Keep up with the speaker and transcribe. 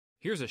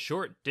here's a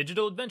short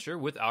digital adventure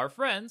with our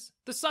friends,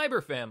 the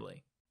Cyber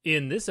Family.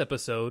 In this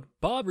episode,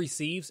 Bob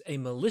receives a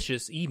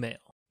malicious email.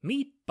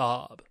 Meet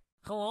Bob.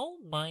 Hello,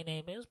 my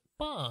name is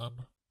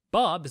Bob.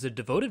 Bob is a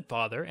devoted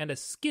father and a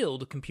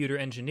skilled computer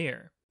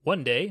engineer.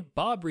 One day,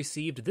 Bob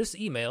received this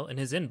email in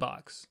his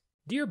inbox.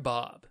 Dear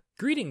Bob,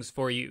 greetings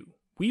for you.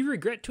 We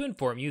regret to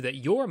inform you that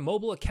your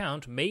mobile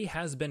account may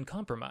has been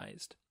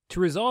compromised. To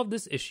resolve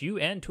this issue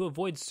and to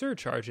avoid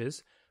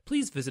surcharges,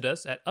 please visit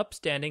us at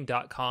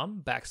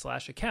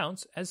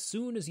upstanding.com/accounts as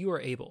soon as you are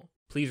able.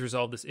 Please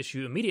resolve this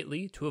issue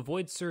immediately to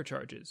avoid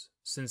surcharges.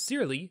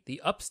 Sincerely,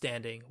 the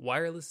Upstanding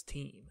Wireless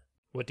Team.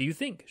 What do you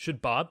think?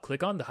 Should Bob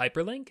click on the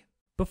hyperlink?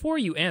 Before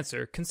you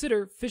answer,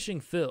 consider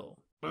Phishing Phil.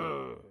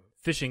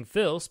 Phishing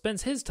Phil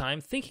spends his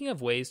time thinking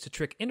of ways to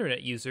trick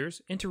internet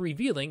users into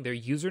revealing their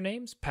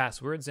usernames,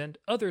 passwords, and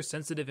other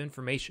sensitive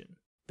information.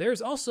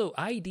 There's also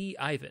ID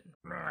Ivan.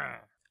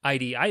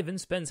 ID Ivan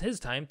spends his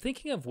time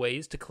thinking of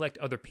ways to collect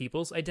other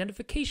people's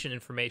identification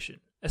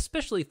information,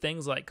 especially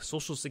things like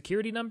social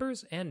security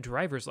numbers and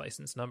driver's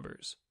license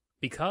numbers.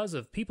 Because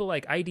of people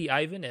like ID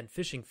Ivan and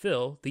Phishing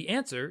Phil, the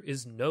answer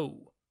is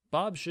no.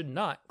 Bob should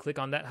not click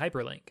on that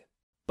hyperlink.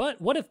 But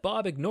what if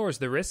Bob ignores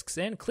the risks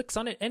and clicks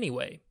on it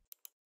anyway?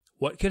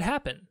 What could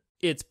happen?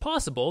 It's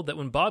possible that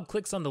when Bob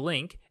clicks on the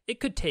link, it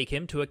could take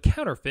him to a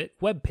counterfeit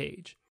web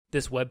page.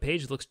 This web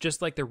page looks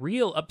just like the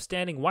real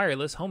Upstanding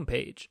Wireless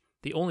homepage.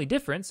 The only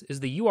difference is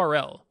the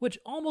URL, which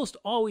almost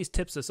always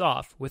tips us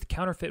off with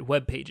counterfeit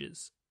web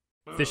pages.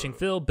 Phishing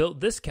Phil built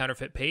this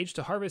counterfeit page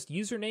to harvest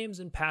usernames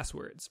and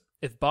passwords.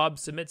 If Bob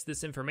submits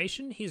this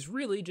information, he's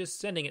really just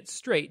sending it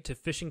straight to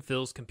Phishing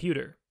Phil's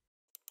computer.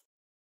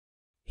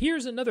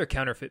 Here's another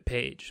counterfeit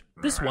page.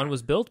 This one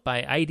was built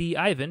by ID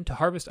Ivan to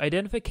harvest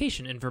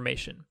identification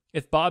information.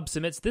 If Bob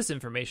submits this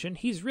information,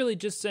 he's really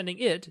just sending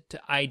it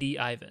to ID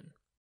Ivan.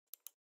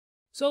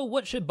 So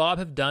what should Bob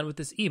have done with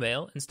this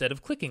email instead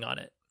of clicking on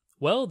it?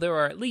 Well, there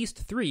are at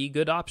least 3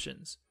 good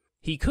options.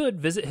 He could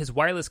visit his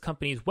wireless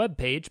company's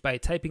webpage by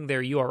typing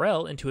their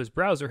URL into his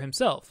browser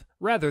himself,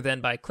 rather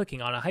than by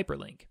clicking on a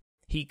hyperlink.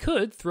 He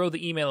could throw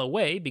the email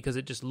away because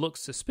it just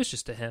looks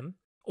suspicious to him,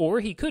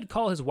 or he could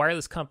call his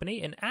wireless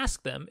company and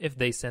ask them if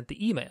they sent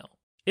the email.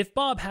 If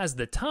Bob has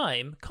the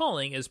time,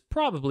 calling is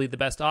probably the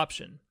best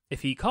option.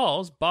 If he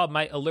calls, Bob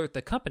might alert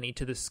the company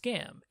to the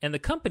scam, and the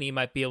company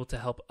might be able to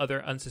help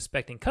other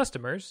unsuspecting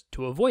customers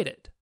to avoid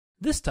it.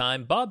 This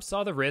time, Bob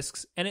saw the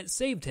risks, and it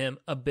saved him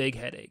a big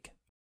headache.